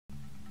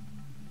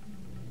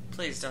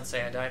Please don't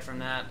say I died from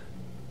that.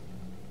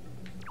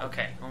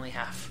 Okay, only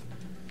half.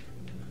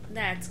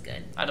 That's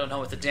good. I don't know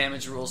what the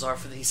damage rules are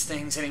for these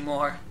things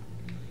anymore.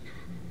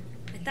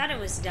 I thought it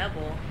was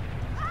double.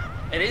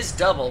 It is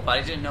double, but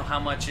I didn't know how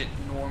much it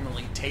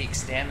normally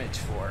takes damage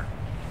for.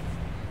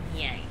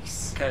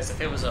 Yikes. Because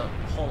if it was a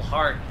whole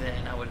heart,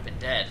 then I would have been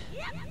dead.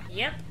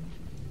 Yep.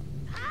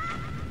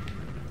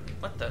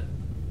 What the?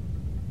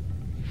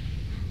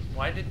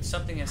 Why did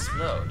something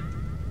explode?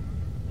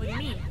 What do you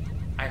mean?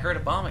 I heard a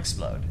bomb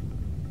explode.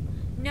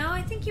 No,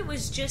 I think it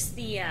was just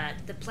the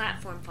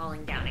platform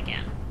falling down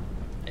again.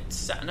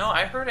 No,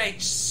 I heard a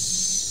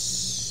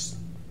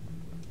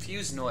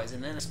fuse noise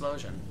and then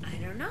explosion. I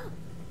don't know.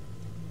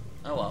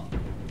 Oh well.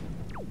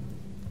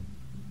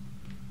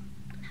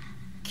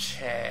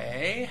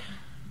 Okay.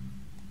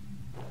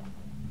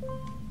 We'll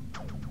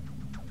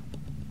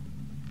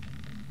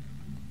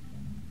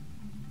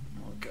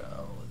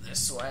go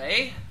this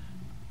way.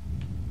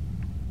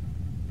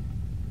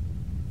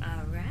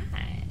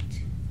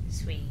 Alright.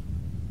 Sweet.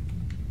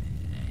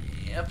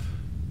 Yep.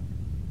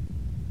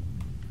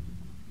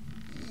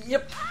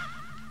 Yep.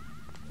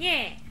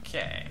 Yeah.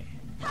 Okay.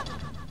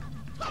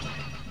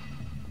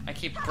 I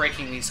keep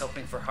breaking these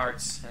hoping for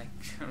hearts.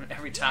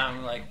 Every time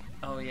I'm like,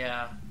 oh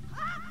yeah,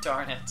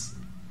 darn it.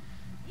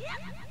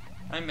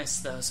 I miss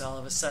those all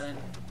of a sudden.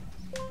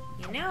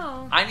 You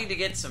know, I need to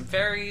get some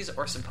fairies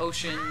or some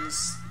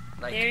potions.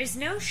 Like, there's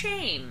no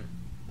shame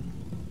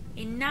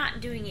in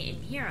not doing it in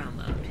hero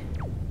mode.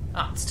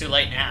 oh, it's too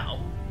late now.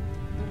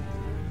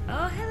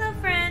 Oh, hello,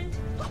 friend.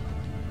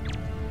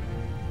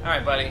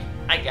 Alright, buddy.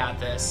 I got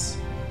this.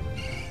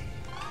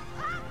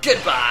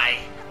 Goodbye.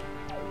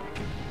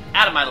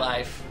 Out of my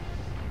life.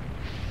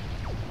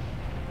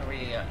 Are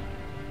we,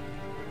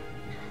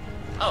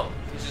 oh,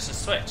 there's just a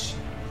switch.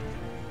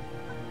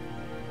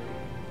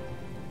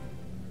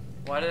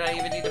 Why did I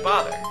even need to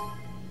bother?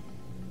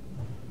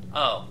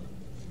 Oh.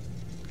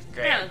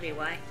 Great. That would be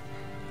why.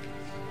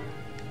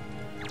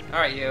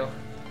 Alright, you.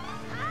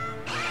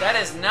 That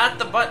is not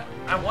the button.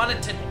 I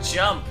wanted to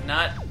jump,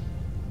 not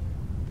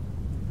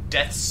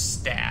death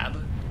stab.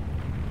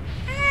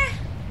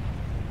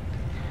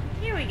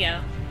 Here we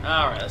go.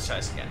 Alright, let's try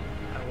this again.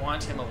 I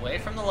want him away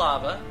from the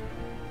lava.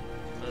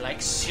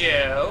 Like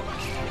so.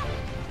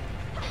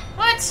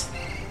 What?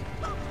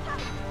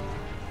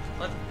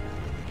 What?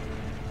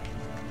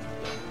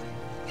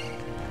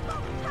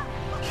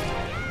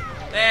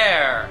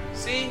 There!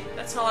 See?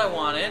 That's all I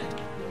wanted.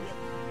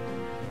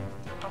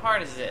 How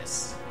hard is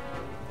this?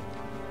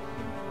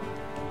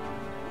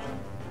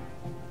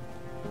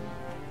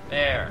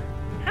 There.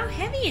 How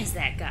heavy is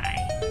that guy?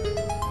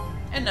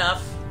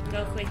 Enough.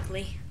 Go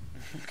quickly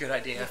Good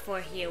idea. before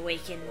he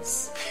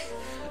awakens.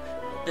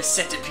 The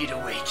centipede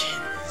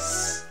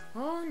awakens.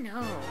 Oh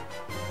no.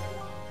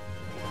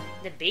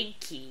 The big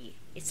key.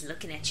 It's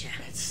looking at you.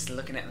 It's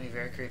looking at me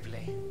very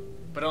creepily.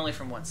 But only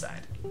from one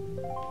side.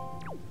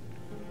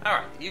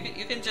 Alright, you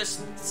can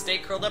just stay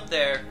curled up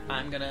there.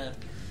 I'm gonna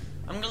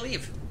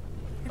leave.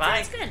 That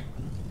Bye. sounds good.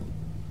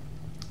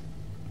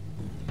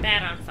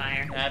 Bat on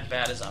fire. That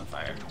bat is on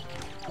fire.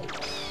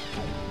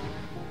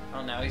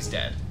 Oh, now he's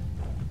dead.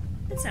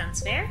 That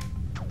sounds fair.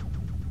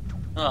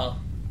 Well,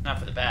 not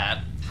for the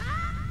bat.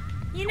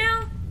 You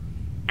know,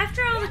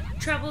 after all the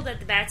trouble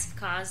that the bats have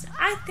caused,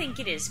 I think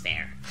it is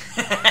fair.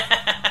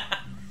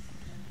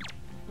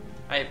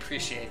 I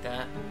appreciate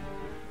that.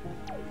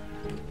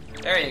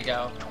 There you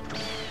go.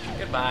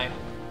 Goodbye.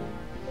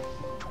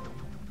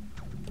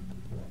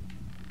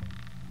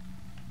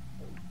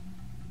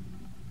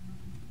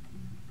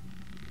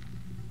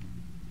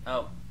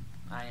 Oh,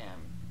 I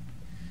am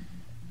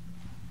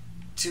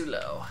too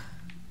low.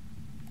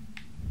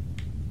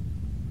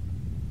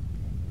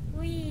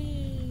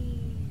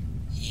 Whee!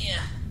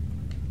 Yeah.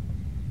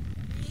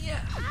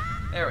 Yeah.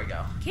 There we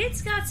go.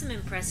 Kid's got some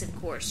impressive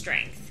core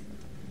strength.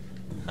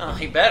 Oh,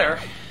 he better.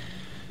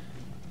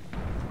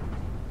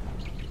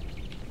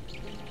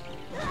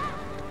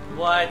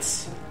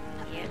 What?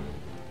 Yep.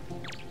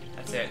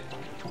 That's it.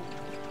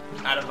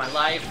 Out of my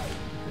life.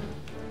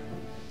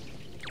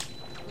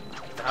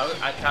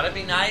 I thought it'd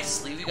be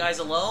nice, leave you guys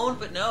alone,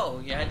 but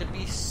no, you had to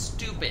be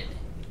stupid.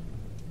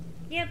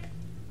 Yep.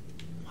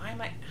 Why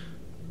am I...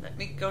 Let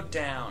me go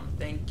down.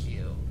 Thank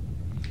you.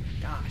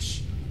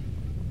 Gosh.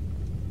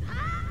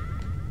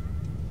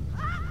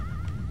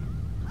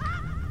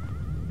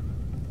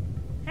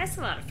 That's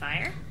a lot of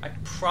fire. I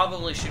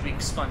probably should be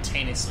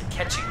spontaneously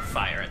catching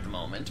fire at the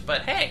moment,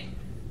 but hey,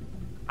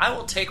 I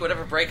will take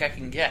whatever break I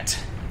can get.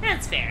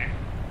 That's fair.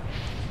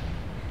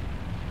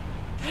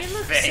 You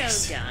look Face.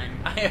 so done.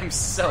 I am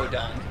so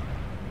done.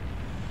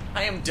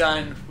 I am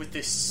done with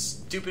this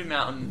stupid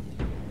mountain,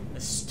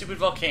 this stupid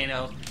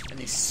volcano, and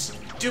these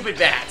stupid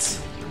bats.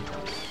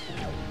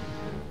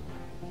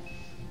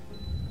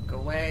 Go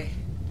away.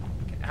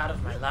 Get out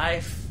of my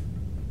life.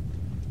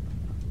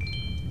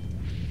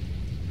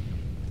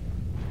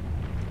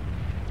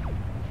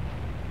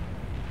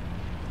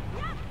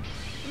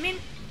 I mean,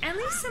 at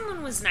least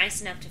someone was nice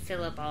enough to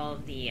fill up all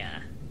of the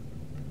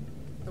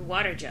the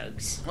water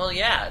jugs. Well,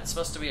 yeah, it's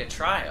supposed to be a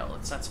trial.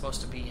 It's not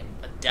supposed to be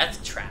a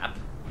death trap.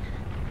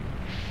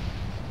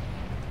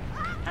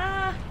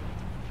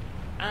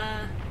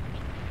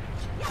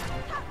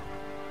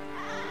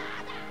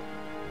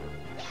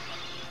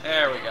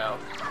 There we go.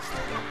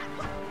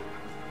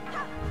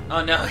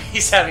 Oh no,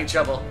 he's having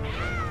trouble.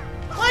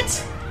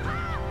 What?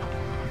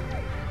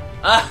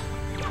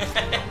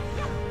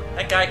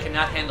 That guy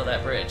cannot handle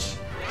that bridge.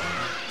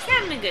 He's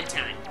having a good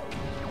time.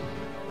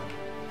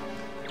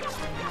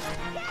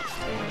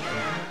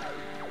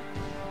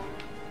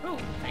 Oh,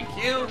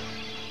 thank you.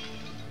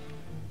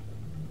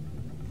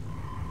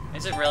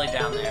 Is it really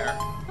down there?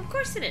 Of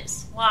course it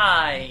is.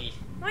 Why?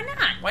 Why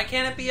not? Why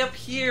can't it be up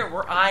here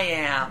where I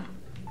am?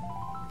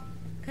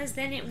 Because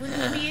then it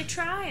wouldn't be a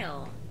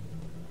trial.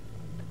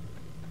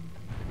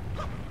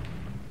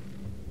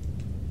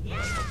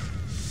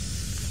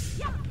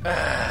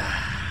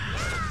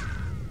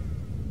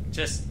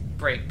 Just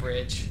break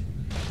bridge.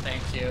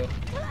 Thank you.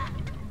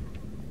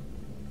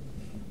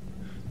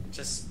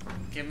 Just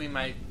give me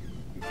my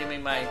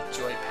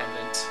joy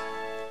pendant.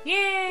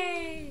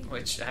 Yay!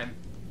 Which I'm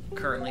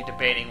currently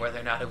debating whether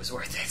or not it was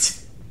worth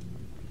it.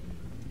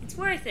 It's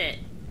worth it.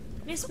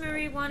 Miss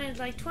Marie wanted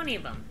like 20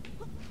 of them.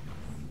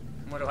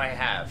 What do I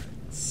have?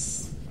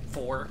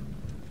 4?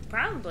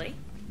 Probably.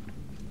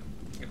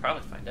 You can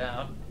probably find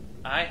out.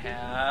 I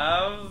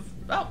have...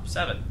 Oh,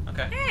 7.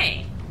 Okay.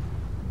 Hey!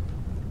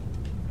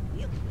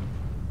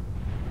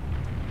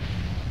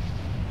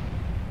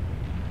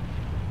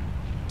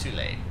 Too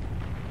late.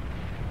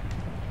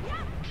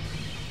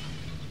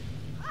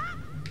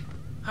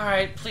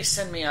 Alright, please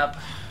send me up.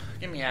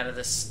 Get me out of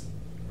this.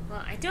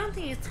 Well, I don't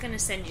think it's gonna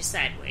send you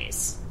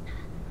sideways.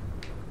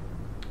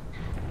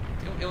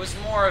 It was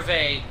more of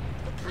a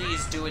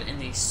please do it in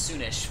the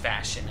soonish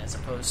fashion as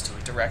opposed to a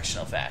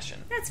directional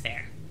fashion. That's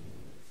fair.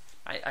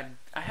 I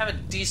have a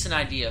decent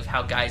idea of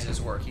how geysers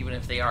work, even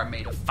if they are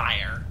made of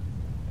fire.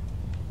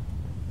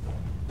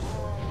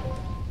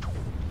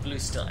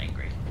 Blue's still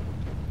angry.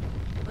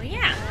 Well,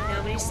 yeah,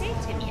 nobody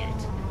saved him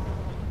yet.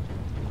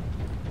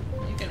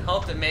 You can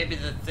hope that maybe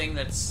the thing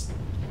that's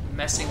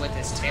messing with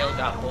his tail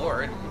got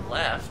bored and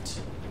left.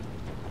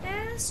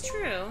 That's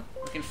true.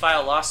 We can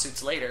file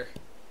lawsuits later.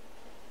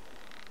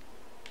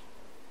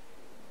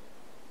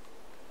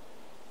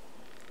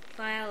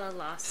 File a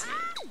lawsuit.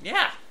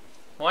 Yeah,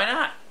 why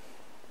not?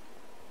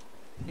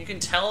 You can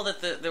tell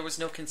that there was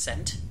no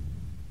consent.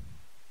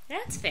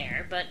 That's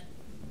fair, but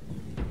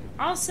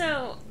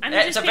also, I'm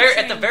At just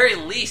the very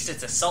least,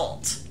 it's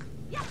assault.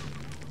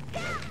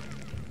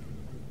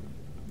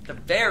 The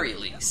very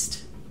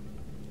least.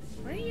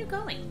 Where are you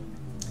going?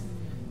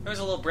 There's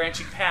a little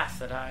branching path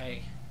that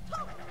I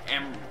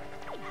am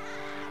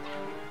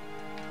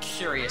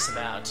curious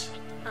about.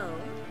 Oh.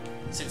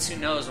 Since who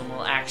knows when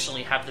we'll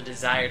actually have the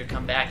desire to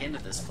come back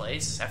into this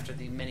place after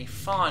the many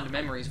fond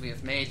memories we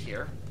have made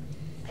here.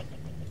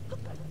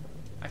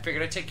 I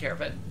figured I'd take care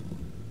of it.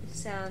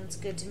 Sounds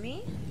good to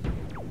me.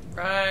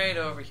 Right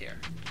over here.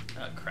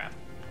 Oh, crap.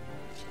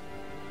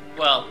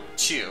 Well,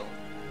 chew.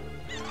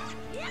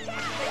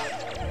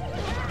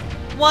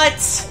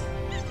 What?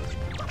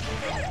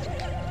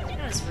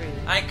 That was rude.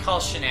 I call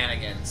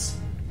shenanigans.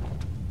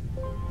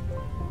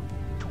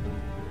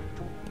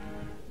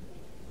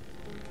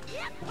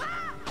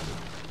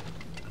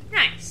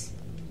 Nice.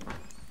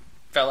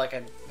 Felt like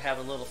I'd have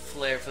a little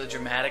flair for the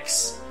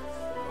dramatics.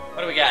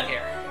 What do we got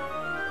here?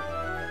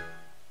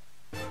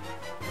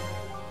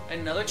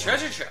 Another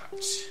treasure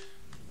chest.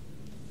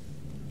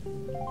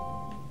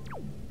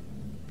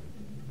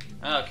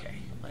 Okay,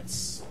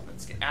 let's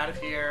get out of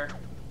here.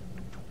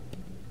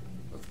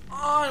 Move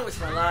on with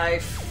my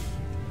life.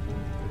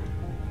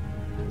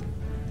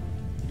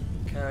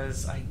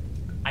 Because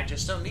I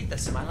just don't need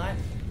this in my life.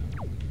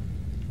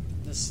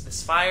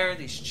 This fire,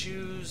 these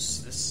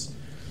chews, this...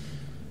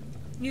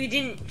 You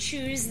didn't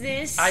choose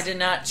this? I did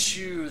not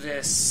chew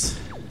this.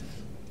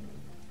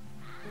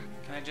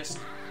 Can I just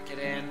get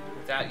in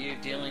without you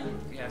dealing?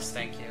 Yes,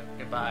 thank you.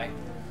 Goodbye.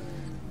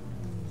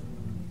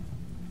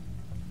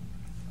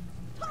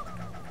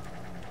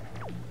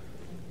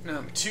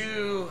 Number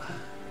 2.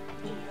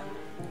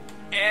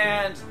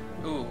 And...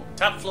 Ooh,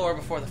 top floor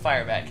before the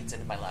fire bat gets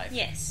into my life.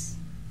 Yes.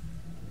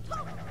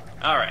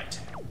 Alright.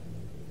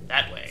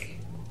 That way.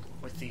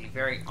 With the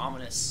very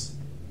ominous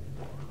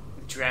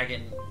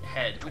dragon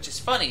head. Which is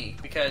funny,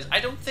 because I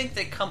don't think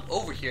they come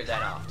over here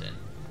that often.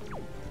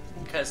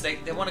 Because they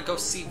want to go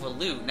see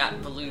Valoo, not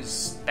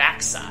Valoo's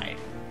backside.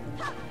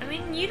 I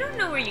mean, you don't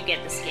know where you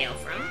get the scale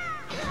from.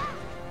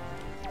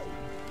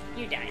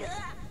 You died.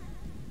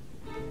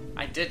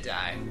 I did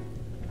die.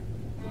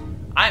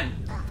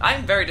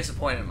 I'm very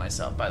disappointed in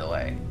myself, by the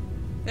way.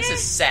 This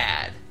is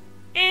sad.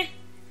 Eh.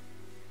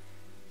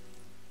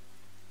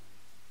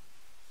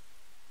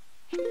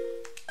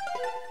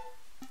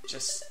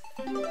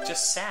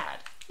 Just sad.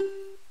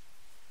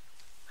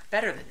 I'm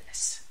better than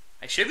this.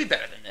 I should be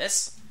better than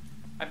this.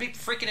 I beat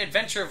freaking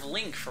Adventure of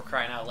Link, for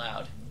crying out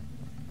loud.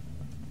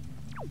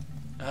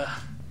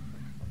 Ugh.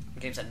 The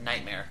game's a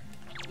nightmare.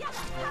 You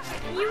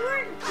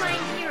weren't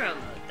playing hero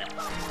mode,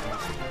 though.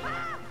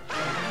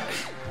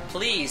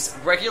 Please,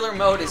 regular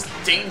mode is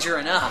danger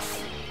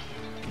enough.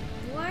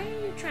 Why are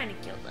you trying to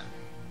kill them?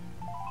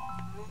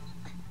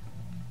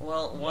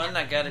 Well, one,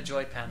 I got a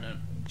joy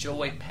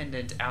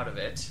pendant out of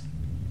it.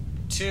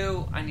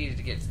 Two, I needed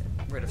to get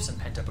rid of some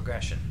pent-up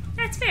aggression.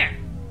 That's fair.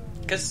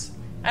 Because,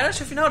 I'm not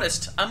sure if you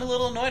noticed, I'm a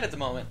little annoyed at the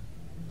moment.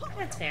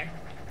 That's fair.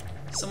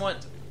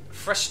 Somewhat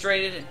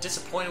frustrated and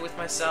disappointed with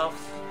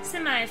myself.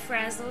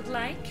 Semi-frazzled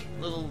like.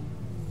 A little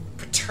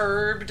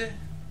perturbed.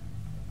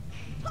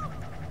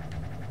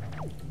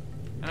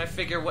 And I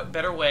figure what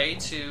better way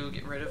to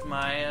get rid of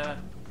my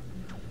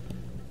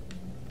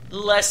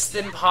less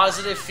than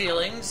positive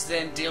feelings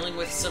than dealing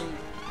with some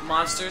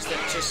monsters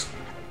that just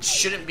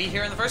shouldn't be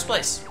here in the first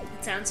place.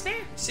 That sounds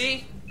fair.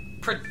 See?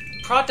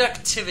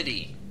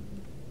 Productivity.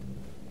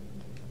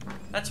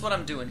 That's what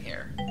I'm doing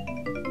here.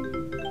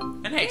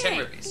 And hey, 10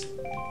 rupees.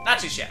 Not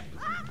too shabby.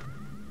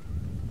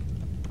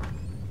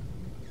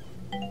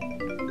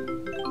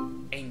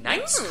 A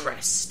knight's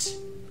crest.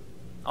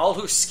 All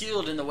who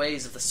skilled in the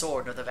ways of the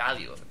sword know the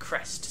value of a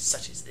crest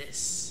such as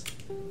this.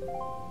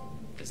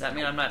 Does that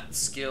mean I'm not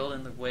skilled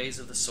in the ways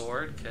of the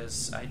sword?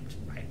 Because I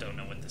don't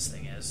know what this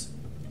thing is.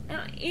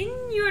 In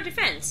your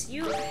defense,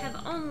 you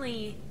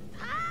only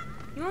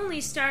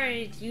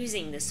started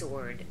using the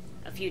sword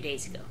a few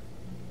days ago.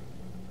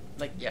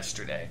 Like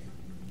yesterday.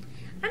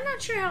 I'm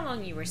not sure how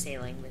long you were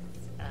sailing with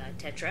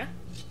Tetra.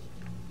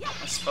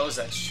 I suppose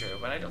that's true,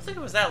 but I don't think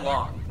it was that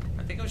long.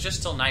 I think it was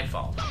just till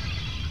nightfall.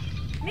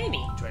 Maybe.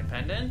 Joy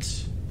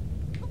pendant.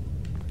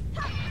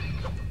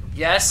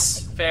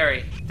 Yes,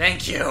 fairy.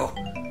 Thank you. Oh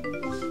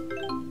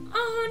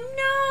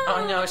no!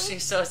 Oh no,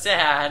 she's so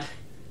sad.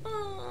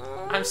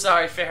 Oh. I'm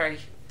sorry, fairy.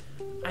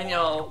 I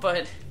know,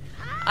 but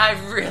I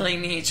really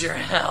need your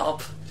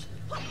help.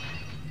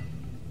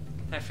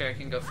 That fairy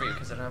can go for you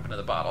because I don't have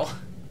another bottle.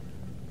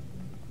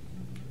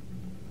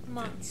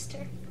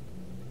 Monster.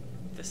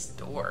 This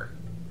door.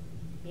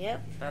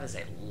 Yep. That is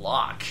a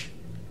lock.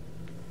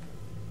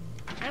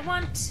 I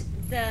want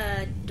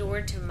the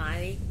door to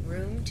my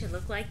room to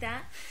look like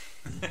that.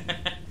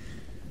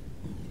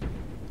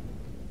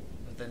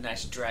 With the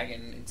nice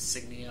dragon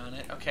insignia on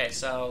it. Okay,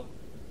 so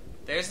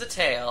there's the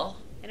tail.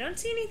 I don't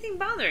see anything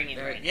bothering it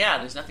right now.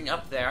 There's nothing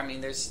up there. I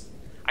mean,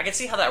 I can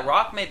see how that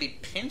rock may be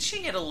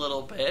pinching it a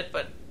little bit,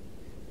 but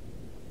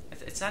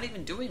it's not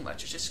even doing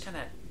much. It's just kind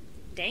of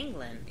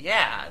Dangling.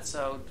 Yeah,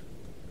 so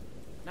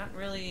not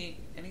really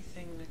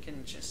anything that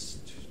can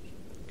just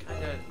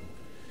kind of...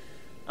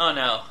 Oh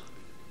no.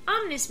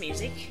 Ominous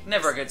music.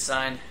 Never a good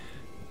sign.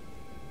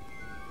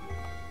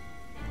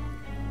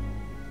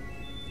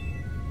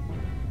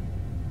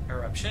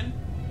 Eruption?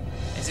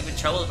 Has he been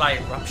troubled by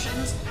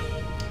eruptions?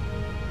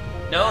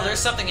 No, there's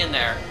something in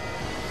there.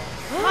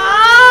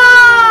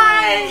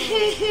 Hi!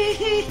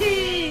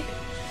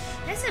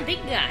 That's a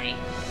big guy.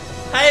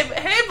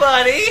 Hey,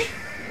 buddy!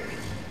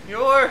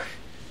 You're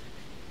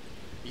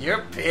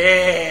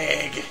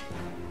big.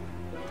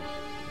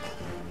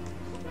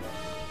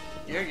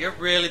 You're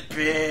really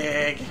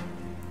big.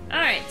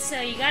 Alright,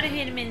 so you gotta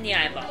hit him in the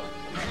eyeball.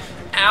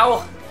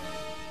 Ow!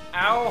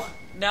 Ow!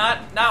 Not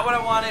what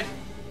I wanted.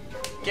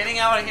 Getting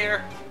out of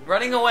here.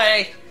 Running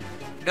away.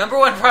 Number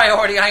one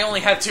priority, I only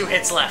have 2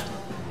 hits left.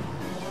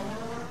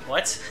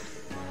 What?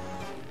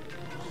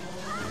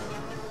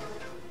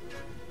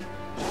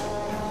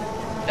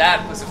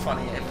 That was a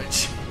funny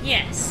image.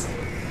 Yes.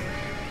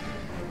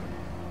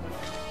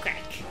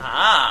 Crack.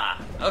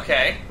 Ah,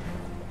 okay.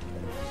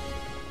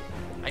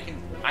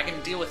 I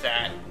can deal with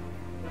that.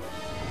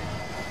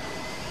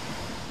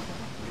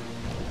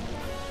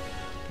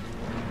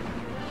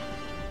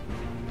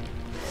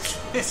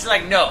 It's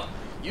like, no,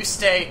 you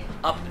stay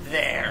up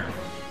there.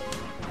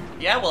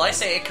 Yeah, well, I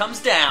say it comes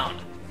down.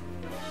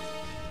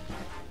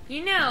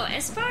 You know,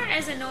 as far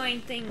as annoying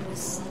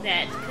things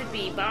that could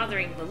be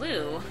bothering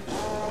Baloo...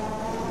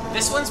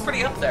 This one's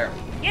pretty up there.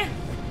 Yeah.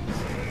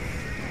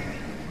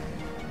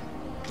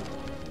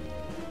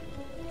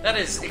 That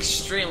is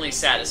extremely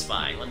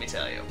satisfying, let me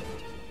tell you.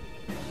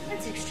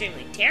 That's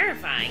extremely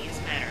terrifying, as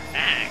a matter of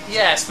fact.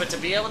 Yes, but to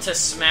be able to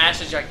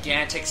smash a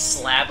gigantic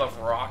slab of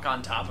rock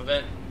on top of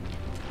it,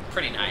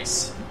 pretty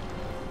nice.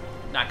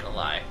 Not gonna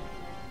lie.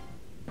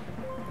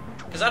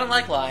 Because I don't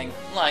like lying.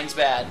 Lying's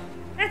bad.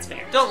 That's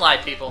fair. Don't lie,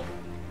 people.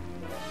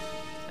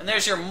 And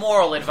there's your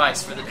moral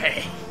advice for the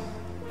day.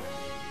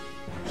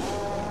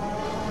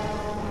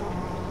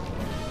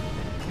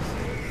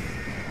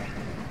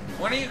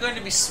 When are you going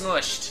to be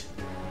smushed?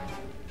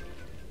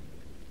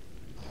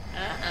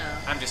 Uh-oh.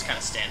 I'm just kind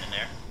of standing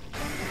there.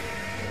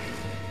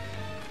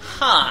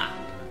 Huh.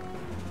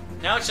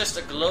 Now it's just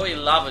a glowy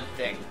lava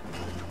thing.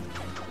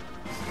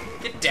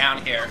 Get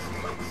down here.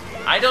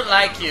 I don't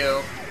like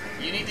you.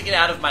 You need to get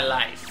out of my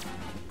life.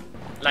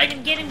 Like,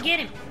 Get him, get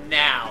him.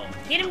 now.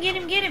 Get him, get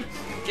him, get him.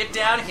 Get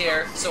down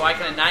here so I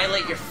can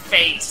annihilate your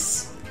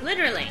face.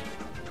 Literally.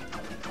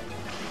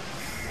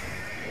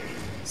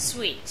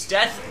 Sweet.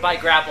 Death by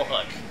grapple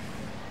hook.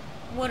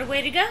 What a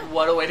way to go.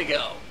 What a way to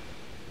go.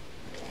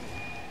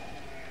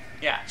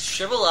 Yeah,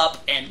 shrivel up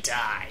and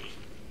die.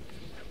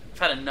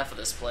 had enough of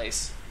this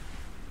place.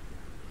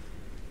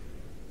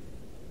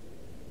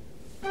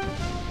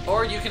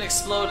 Or you can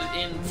explode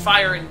in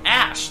fire and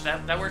ash.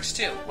 That works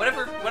too.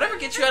 Whatever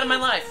gets you out of my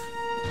life.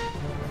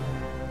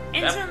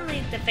 And Yep.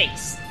 suddenly the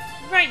face,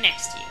 right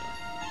next to you.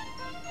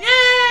 Yay!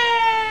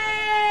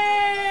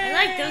 I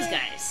like those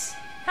guys.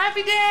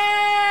 Happy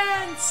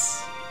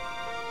dance!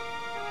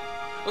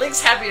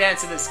 Link's happy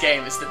dance in this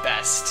game is the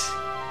best.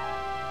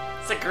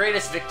 It's the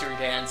greatest victory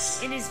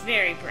dance. It is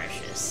very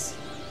precious.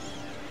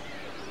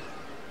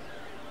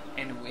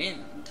 And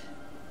wind.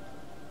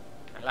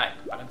 I like,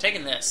 but I'm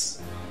taking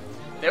this.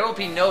 There will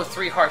be no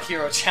 3-heart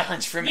hero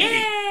challenge for me.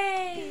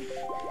 Yay!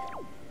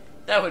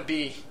 That would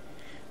be,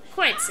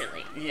 Quite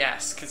silly.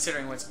 yes,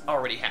 considering what's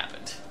already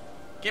happened.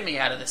 Get me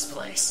out of this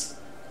place.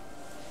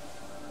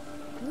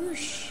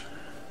 Whoosh.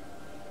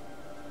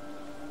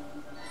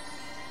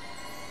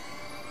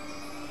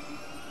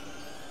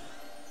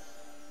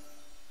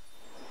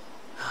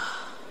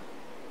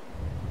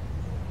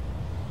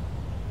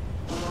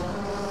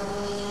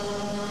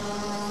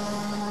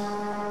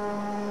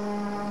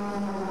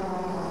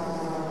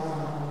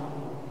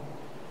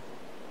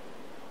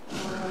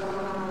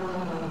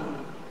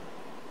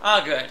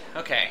 Oh, good.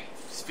 Okay.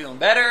 He's feeling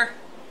better.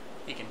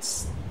 He can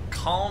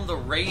calm the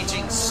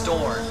raging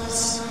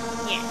storms.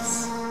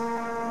 Yes.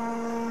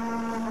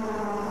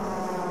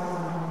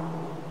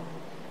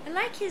 I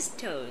like his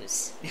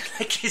toes. You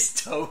like his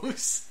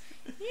toes?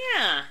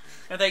 Yeah,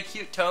 Are they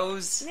cute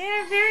toes?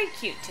 they're very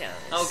cute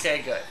toes.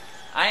 Okay, good.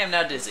 I am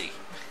now dizzy.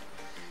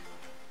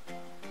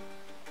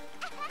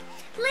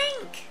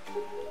 Link!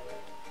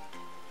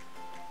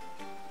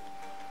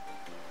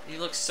 You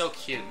look so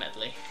cute,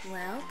 Medley.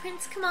 Well,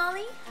 Prince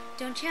Kamali,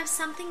 don't you have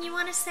something you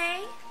want to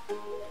say?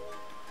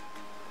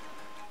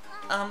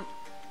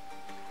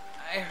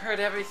 I heard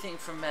everything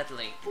from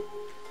Medley.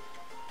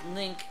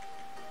 Link,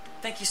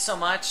 thank you so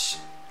much.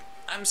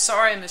 I'm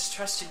sorry I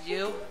mistrusted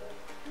you.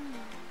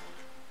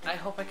 I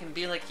hope I can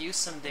be like you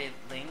someday,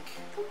 Link.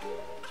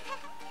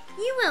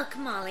 You will,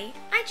 Kamali.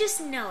 I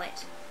just know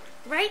it.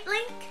 Right,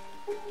 Link?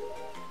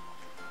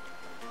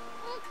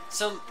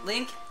 So,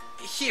 Link,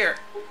 here.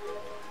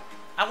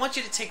 I want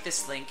you to take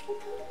this, Link.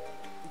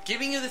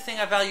 Giving you the thing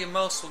I value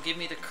most will give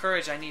me the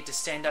courage I need to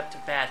stand up to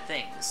bad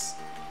things.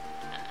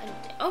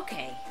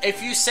 Okay.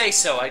 If you say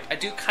so, I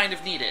do kind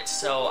of need it,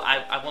 so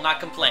I will not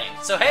complain.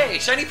 So hey,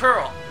 Shiny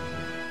Pearl!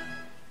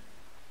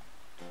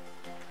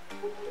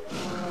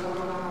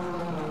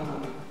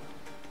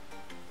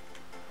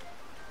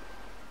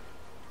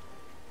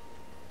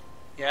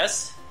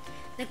 Yes?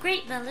 The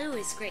Great Valoo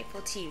is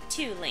grateful to you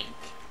too, Link.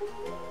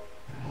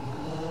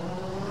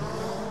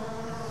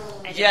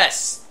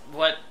 Yes,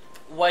 what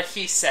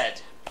he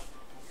said.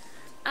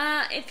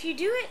 If you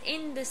do it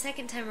in the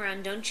second time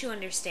around, don't you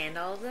understand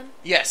all of them?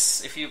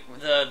 Yes, if you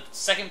the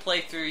second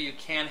playthrough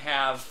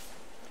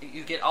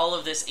you get all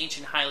of this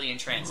ancient Hylian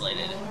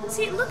translated.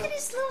 See, look at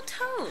his little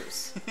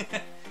toes.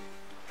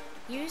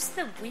 Use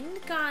the wind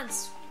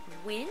god's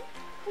wind?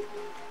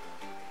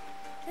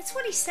 That's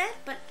what he said,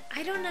 but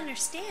I don't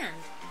understand.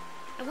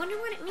 I wonder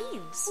what it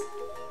means.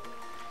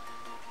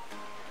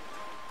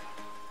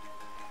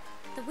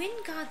 The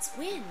wind god's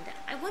wind.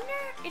 I wonder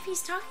if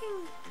he's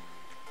talking...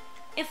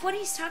 If what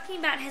he's talking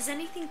about has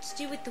anything to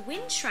do with the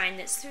wind shrine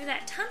that's through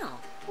that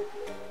tunnel.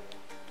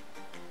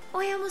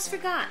 Oh, I almost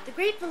forgot. The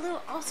Great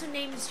Valoo also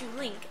names you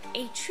Link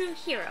a true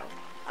hero.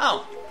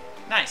 Oh,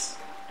 nice.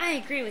 I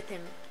agree with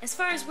him. As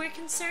far as we're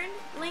concerned,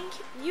 Link,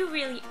 you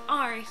really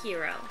are a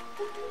hero.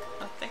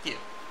 Oh, thank you.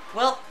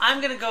 Well,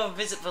 I'm gonna go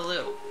visit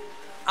Valoo.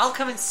 I'll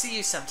come and see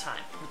you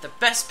sometime with the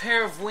best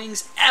pair of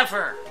wings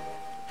ever.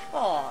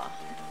 Aw.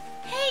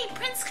 Hey,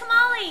 Prince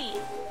Kamali!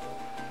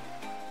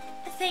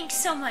 Thanks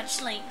so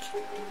much, Link.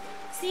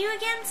 See you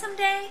again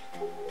someday.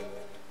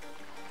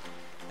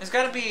 There's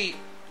gotta be...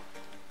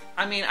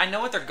 I mean, I know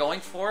what they're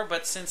going for,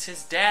 but since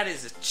his dad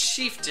is a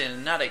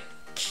chieftain, not a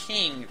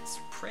king, is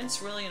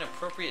prince really an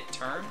appropriate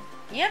term?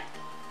 Yep.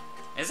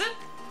 Is it?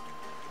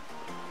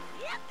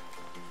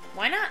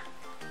 Why not?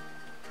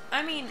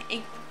 I mean,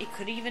 it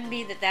could even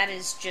be that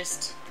is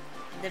just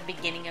the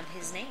beginning of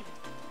his name.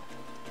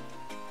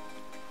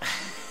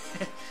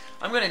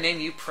 I'm gonna name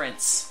you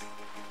Prince.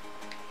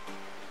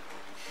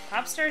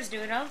 Pop stars do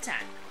it all the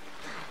time.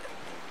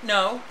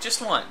 No,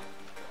 just one.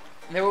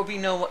 There will be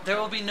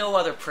no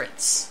other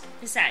prince.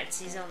 Besides,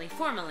 he's only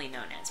formally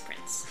known as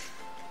Prince.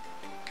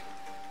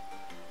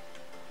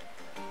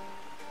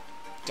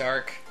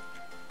 Dark.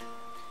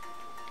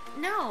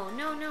 No,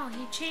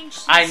 he changed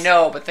his... I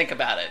know, but think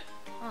about it.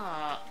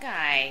 Aw,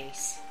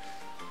 guys.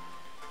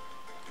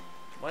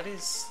 What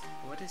is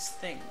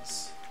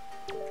things?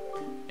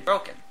 It's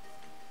broken.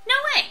 No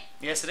way!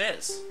 Yes, it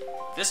is.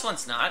 This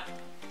one's not.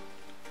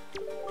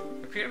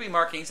 There appear to be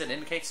markings that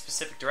indicate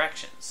specific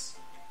directions.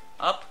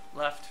 Up,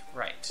 left,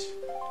 right.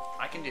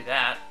 I can do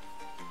that.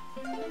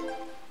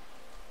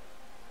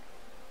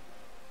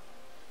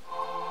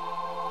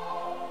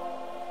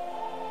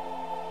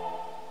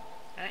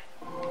 Alright.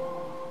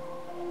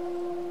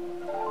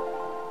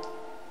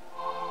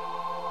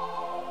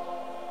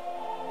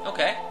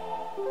 Okay.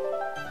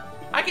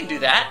 I can do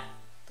that.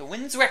 The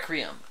Wind's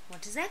Requiem.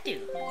 What does that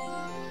do?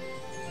 I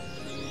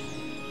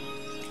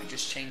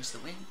just changed the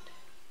wind.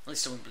 At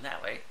least it went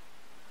that way.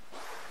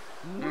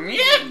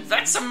 Yeah,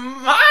 that's a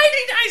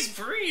mighty nice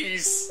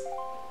breeze.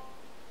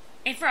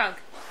 A frog.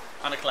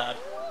 On a cloud.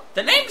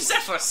 The name's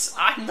Zephyrus.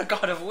 I'm the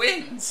god of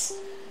winds.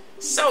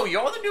 So,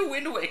 you're the new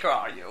Wind Waker,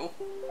 are you?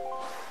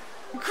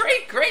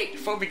 Great, great.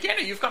 For a beginner,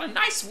 you've got a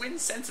nice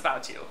wind sense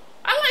about you.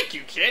 I like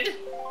you, kid.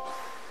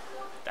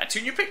 That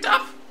tune you picked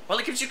up? Well,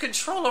 it gives you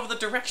control over the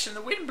direction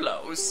the wind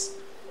blows.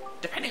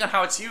 Depending on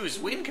how it's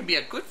used, wind can be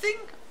a good thing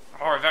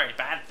or a very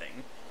bad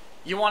thing.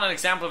 You want an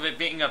example of it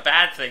being a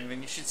bad thing,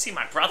 then you should see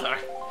my brother.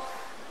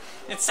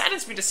 It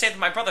saddens me to say that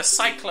my brother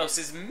Cyclos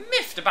is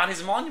miffed about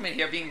his monument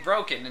here being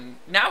broken, and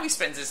now he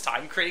spends his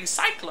time creating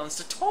cyclones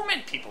to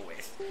torment people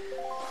with.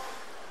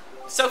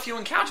 So if you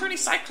encounter any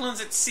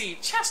cyclones at sea,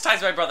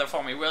 chastise my brother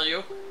for me, will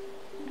you?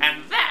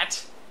 And that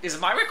is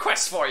my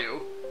request for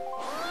you.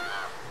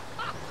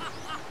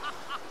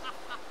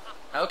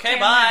 Okay,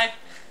 bye.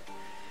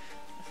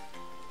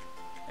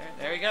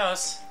 There he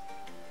goes.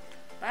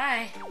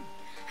 Bye.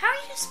 How are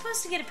you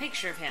supposed to get a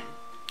picture of him?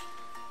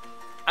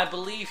 I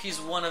believe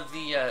he's one of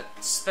the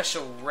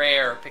special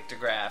rare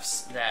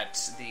pictographs that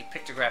the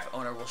pictograph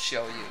owner will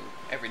show you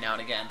every now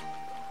and again.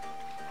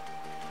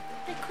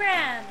 The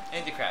crab.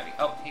 And the crabby.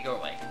 Oh, he go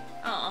away.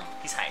 Oh.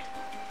 He's hide.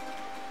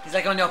 He's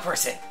like, oh no,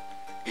 person.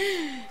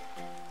 I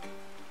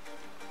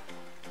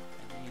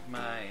need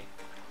my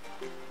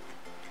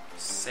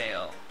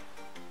sail.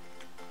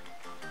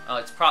 Oh,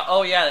 it's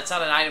oh yeah, that's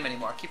not an item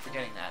anymore. I keep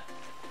forgetting that.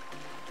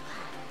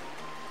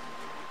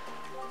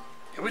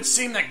 It would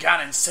seem that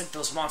Ganon sent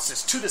those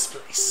monsters to this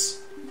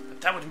place.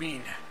 But that would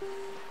mean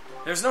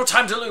there's no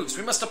time to lose.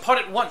 We must depart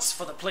at once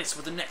for the place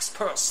where the next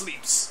pearl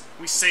sleeps.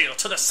 We sail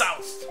to the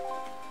south.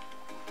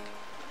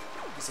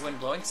 Is the wind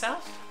blowing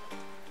south?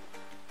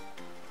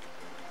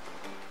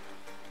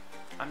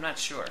 I'm not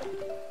sure.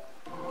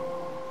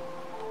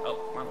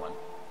 Oh, wrong one.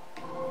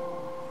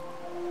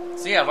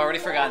 So yeah, I've already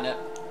forgotten it.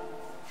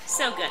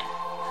 So good.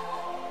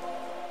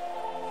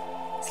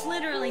 It's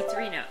literally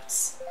 3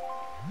 notes.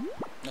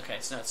 Okay,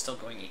 so now it's still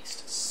going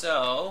east.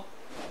 So...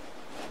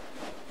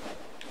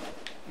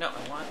 No,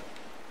 I want...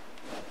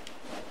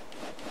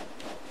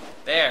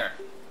 There.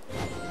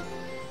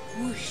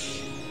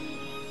 Whoosh.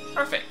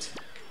 Perfect.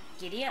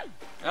 Giddy up.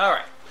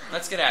 Alright,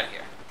 let's get out of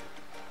here.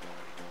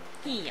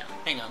 Here.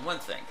 Hang on, one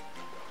thing.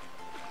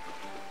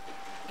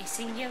 A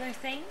singular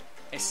thing?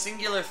 A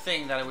singular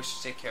thing that I wish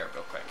to take care of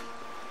real quick.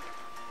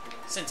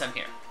 Since I'm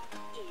here.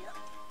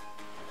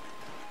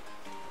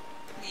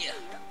 Yeah.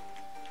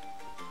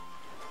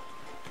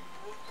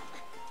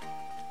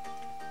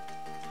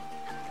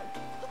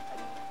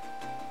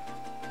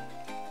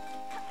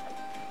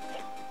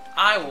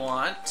 I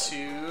want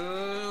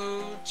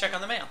to check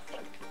on the mail.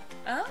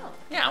 Oh.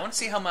 Yeah, I want to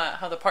see how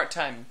the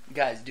part-time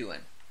guy's doing.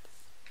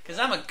 Because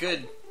I'm a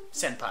good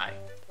senpai.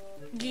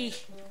 Gee.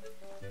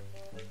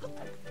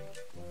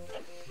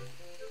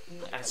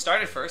 I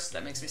started first,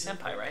 that makes me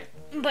senpai, right?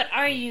 But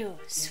are you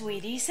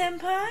Sweetie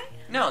Senpai?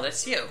 No,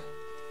 that's you.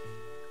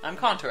 I'm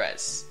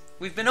Contorez.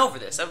 We've been over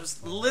this. That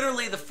was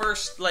literally the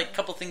first,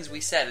 couple things we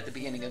said at the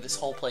beginning of this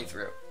whole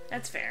playthrough.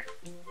 That's fair.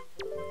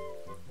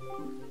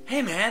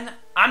 Hey man,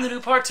 I'm the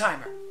new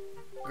part-timer.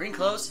 Green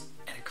clothes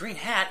and a green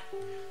hat.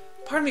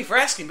 Pardon me for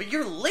asking, but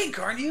you're Link,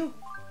 aren't you?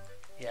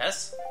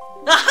 Yes.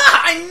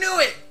 Aha! I knew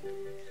it!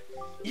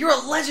 You're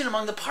a legend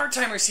among the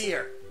part-timers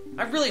here.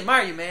 I really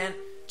admire you, man.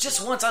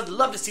 Just once, I'd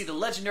love to see the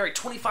legendary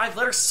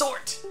 25-letter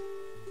sort.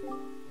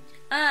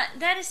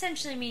 That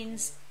essentially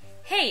means,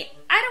 hey,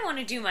 I don't want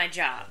to do my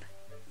job.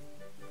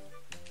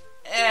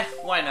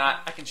 Why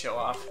not? I can show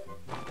off.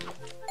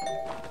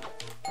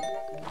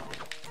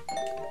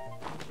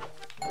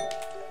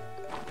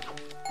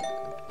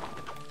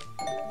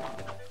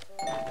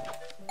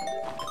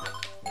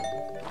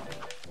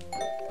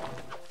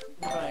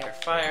 Fire,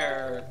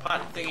 fire,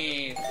 pot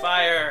thingy,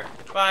 fire,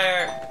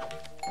 fire.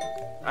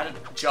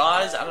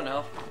 Jaws? I don't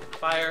know.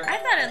 Fire. I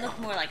thought it looked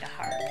more like a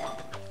harp.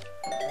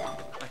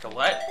 Like a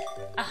what?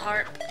 A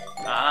harp.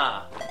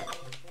 Ah.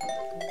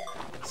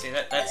 See,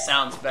 that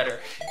sounds better.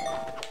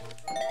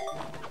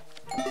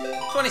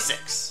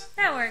 26.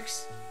 That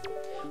works.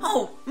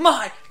 Oh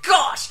my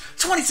gosh!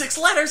 26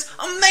 letters!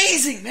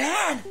 Amazing,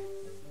 man!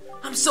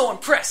 I'm so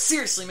impressed.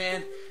 Seriously,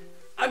 man.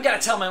 I've got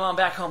to tell my mom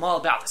back home all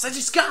about this. I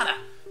just gotta.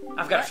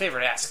 I've got a favor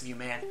to ask of you,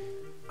 man.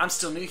 I'm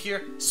still new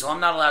here, so I'm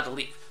not allowed to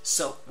leave.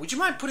 So, would you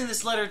mind putting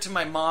this letter to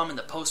my mom in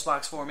the post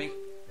box for me?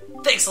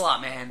 Thanks a lot,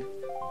 man.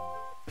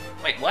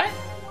 Wait, what?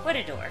 What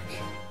a dork.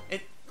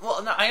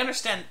 Well, no, I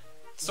understand.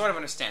 Sort of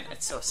understand.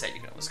 It's so sad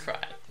you can almost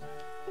cry.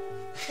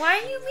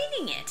 Why are you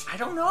reading it? I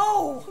don't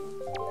know.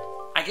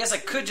 I guess I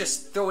could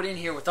just throw it in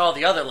here with all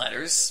the other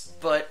letters,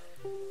 but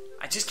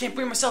I just can't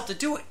bring myself to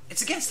do it.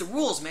 It's against the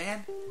rules,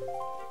 man.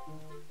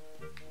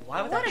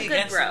 Why would that be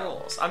against the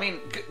rules? I mean,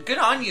 good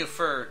on you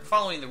for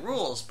following the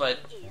rules, but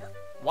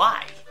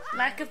why?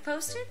 Lack of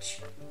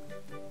postage?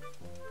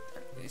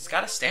 It's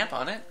got a stamp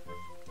on it.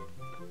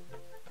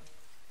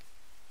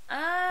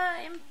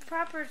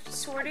 Improper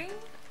sorting?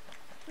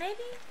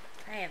 Maybe?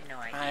 I have no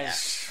I, idea.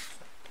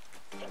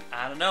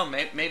 I don't know.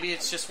 Maybe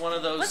it's just one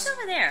of those. What's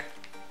over there?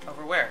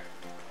 Over where?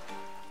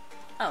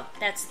 Oh,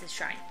 that's the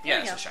shrine. Yeah,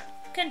 There you it's go. a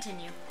shrine.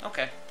 Continue.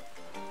 Okay.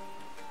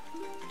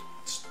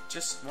 It's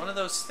just one of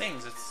those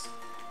things. It's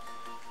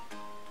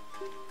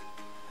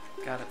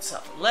got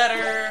itself a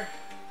letter.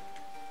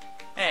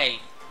 Hey,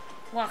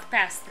 Walk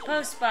past the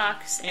post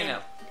box You and know.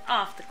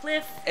 off the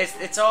cliff.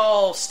 it's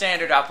all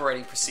standard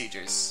operating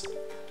procedures.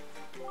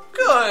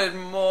 Good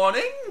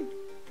morning.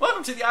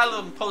 Welcome to the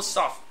Island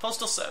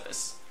Postal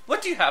Service.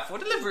 What do you have for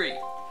delivery?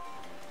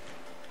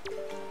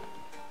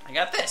 I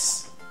got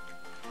this.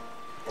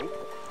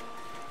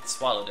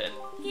 Swallowed it.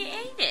 He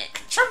ate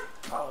it.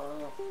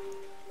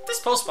 This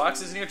post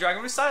box is near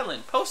Dragon Roost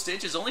Island.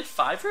 Postage is only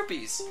 5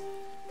 rupees.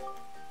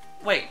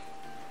 Wait.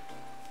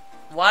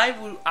 Why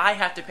would I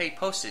have to pay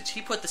postage?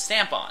 He put the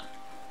stamp on.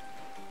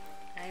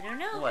 I don't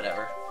know.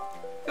 Whatever.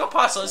 Your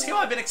parcel is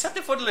hereby been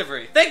accepted for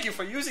delivery. Thank you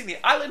for using the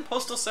Island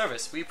Postal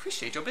Service. We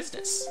appreciate your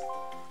business.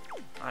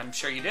 I'm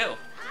sure you do.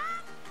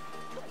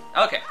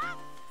 Okay.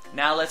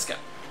 Now let's go.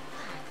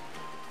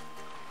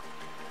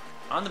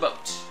 On the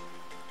boat.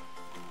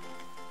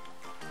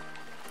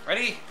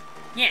 Ready?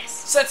 Yes.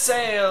 Set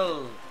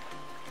sail!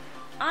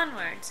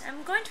 Onwards.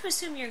 I'm going to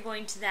assume you're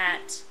going to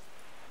that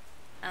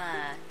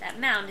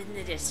mound in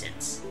the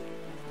distance.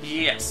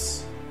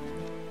 Yes.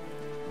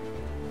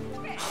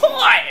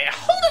 Hoy!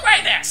 Hold it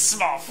right there,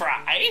 small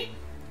fry!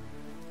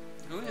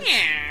 Who is...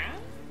 Yeah.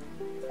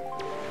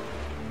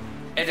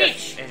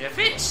 Fish. It's a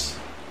fish.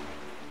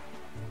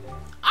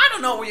 I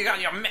don't know where you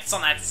got your mitts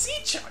on that sea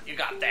chart you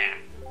got there,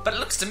 but it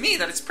looks to me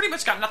that it's pretty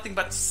much got nothing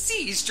but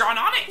seas drawn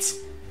on it.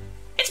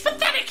 It's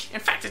pathetic. In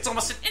fact, it's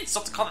almost an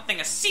insult to call the thing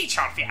a sea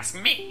chart if you ask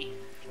me.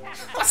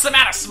 What's the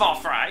matter, small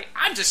fry?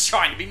 I'm just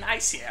trying to be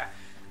nice here.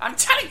 I'm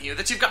telling you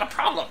that you've got a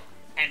problem.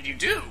 And you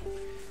do.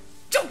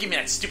 Don't give me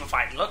that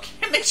stupefied look.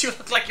 It makes you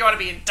look like you ought to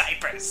be in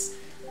diapers.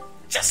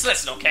 Just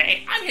listen,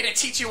 okay? I'm here to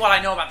teach you what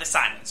I know about this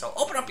island, so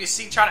open up your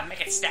sea chart and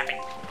make it snappy.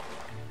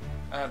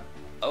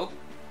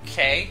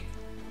 Okay.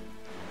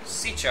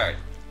 Sea chart.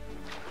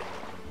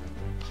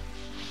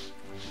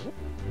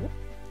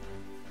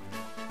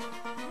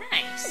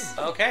 Nice.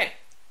 Okay.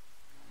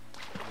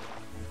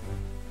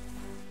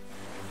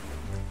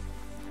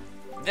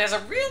 There's a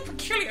real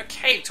peculiar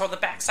cave toward the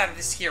backside of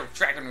this here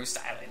Dragon Roost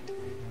Island.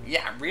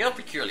 Yeah, real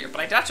peculiar,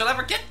 but I doubt you'll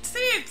ever get to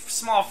it,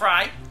 small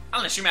fry.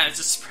 Unless you manage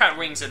to spread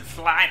wings and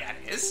fly, that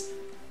is.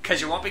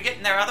 Because you won't be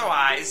getting there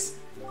otherwise.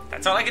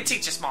 That's all I can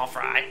teach you, small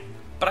fry.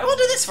 But I will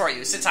do this for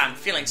you, since I'm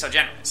feeling so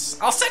generous.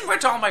 I'll send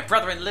word to all my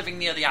brethren living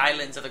near the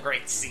islands of the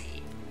Great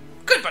Sea.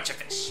 Good bunch of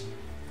fish.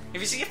 If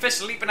you see a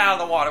fish leaping out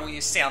of the water when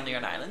you sail near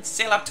an island,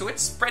 sail up to it,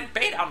 spread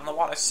bait out on the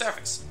water's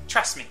surface.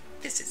 Trust me,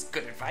 this is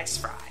good advice,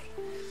 Fry.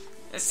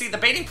 See, the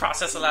baiting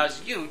process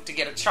allows you to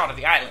get a chart of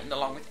the island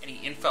along with any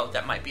info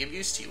that might be of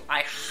use to you.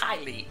 I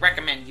highly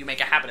recommend you make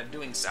a habit of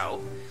doing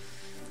so.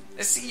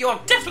 See, you're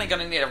definitely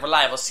going to need a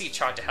reliable sea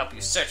chart to help you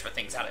search for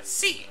things out at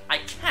sea. I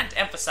can't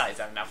emphasize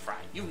that enough, Fry.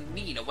 You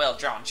need a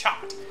well-drawn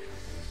chart.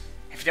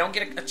 If you don't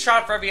get a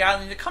chart for every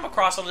island you come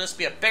across, it'll just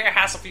be a bigger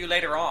hassle for you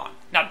later on.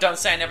 Now, don't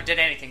say I never did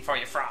anything for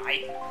you,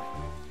 Fry.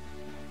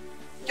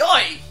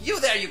 Yoy! You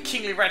there, you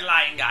kingly red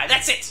lion guy.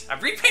 That's it.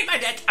 I've repaid my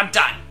debt. I'm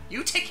done.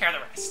 You take care of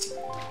the rest.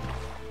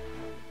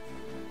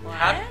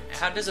 What?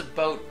 How does a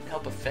boat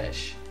help a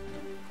fish?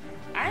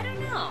 I don't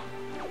know.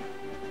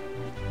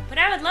 But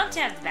I would love to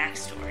have the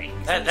backstory.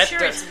 I'm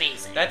sure it's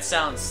amazing. That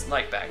sounds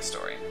like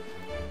backstory.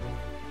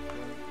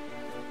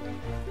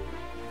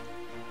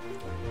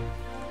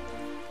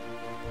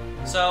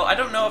 So, I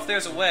don't know if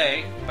there's a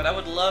way, but I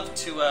would love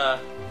to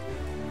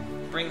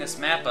bring this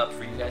map up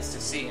for you guys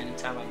to see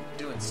anytime I'm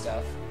doing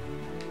stuff.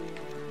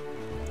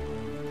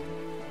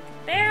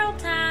 Barrel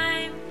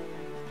time!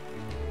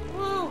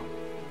 Woo!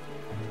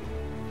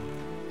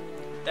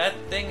 That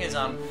thing is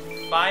on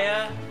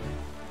fire.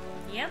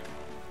 Yep.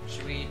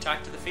 Should we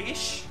talk to the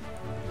fish?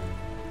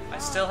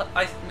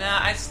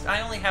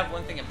 I only have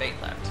one thing of bait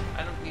left.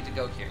 I don't need to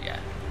go here yet.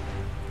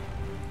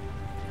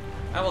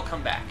 I will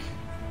come back.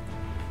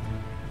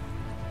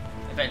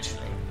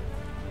 Eventually.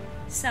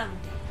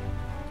 Someday.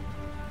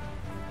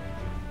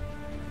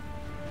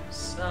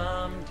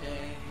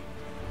 Someday.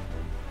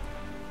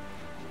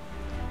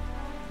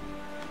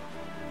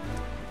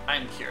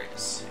 I'm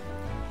curious.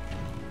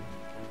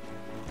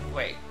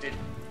 Wait,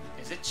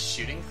 is it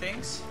shooting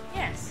things?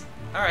 Yes.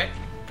 Alright,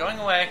 going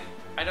away.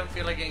 I don't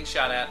feel like getting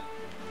shot at.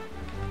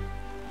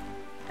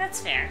 That's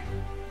fair.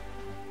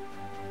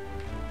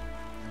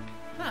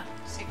 Huh,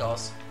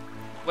 seagulls.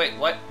 Wait,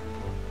 what?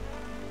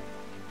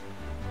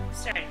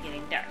 Started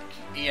getting dark.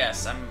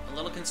 Yes, I'm a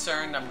little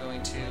concerned. I'm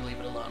going to leave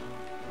it alone.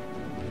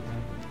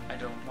 I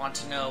don't want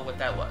to know what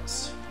that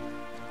was.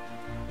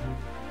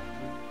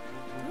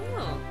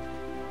 Ooh.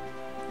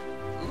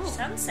 Ooh.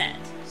 Sunset.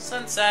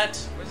 Sunset.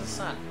 Where's the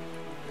sun?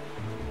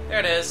 There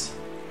it is.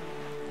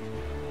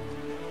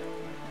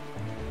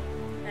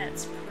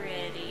 That's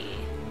pretty.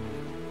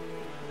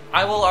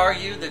 I will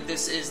argue that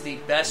this is the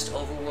best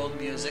overworld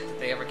music that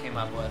they ever came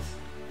up with.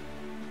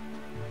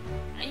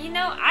 You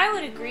know, I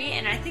would agree,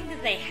 and I think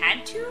that they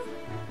had to.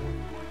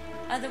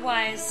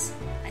 Otherwise,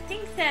 I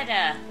think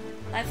that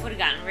life would have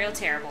gotten real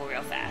terrible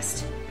real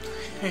fast.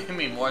 I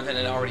mean, more than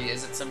it already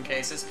is in some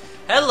cases.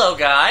 Hello,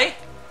 guy.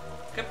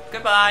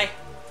 Goodbye.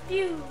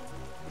 Phew.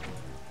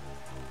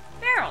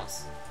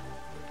 Barrels.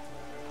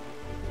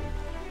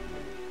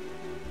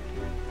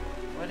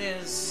 What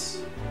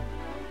is...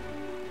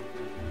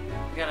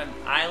 We got an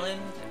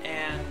island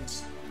and...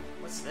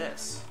 What's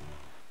this?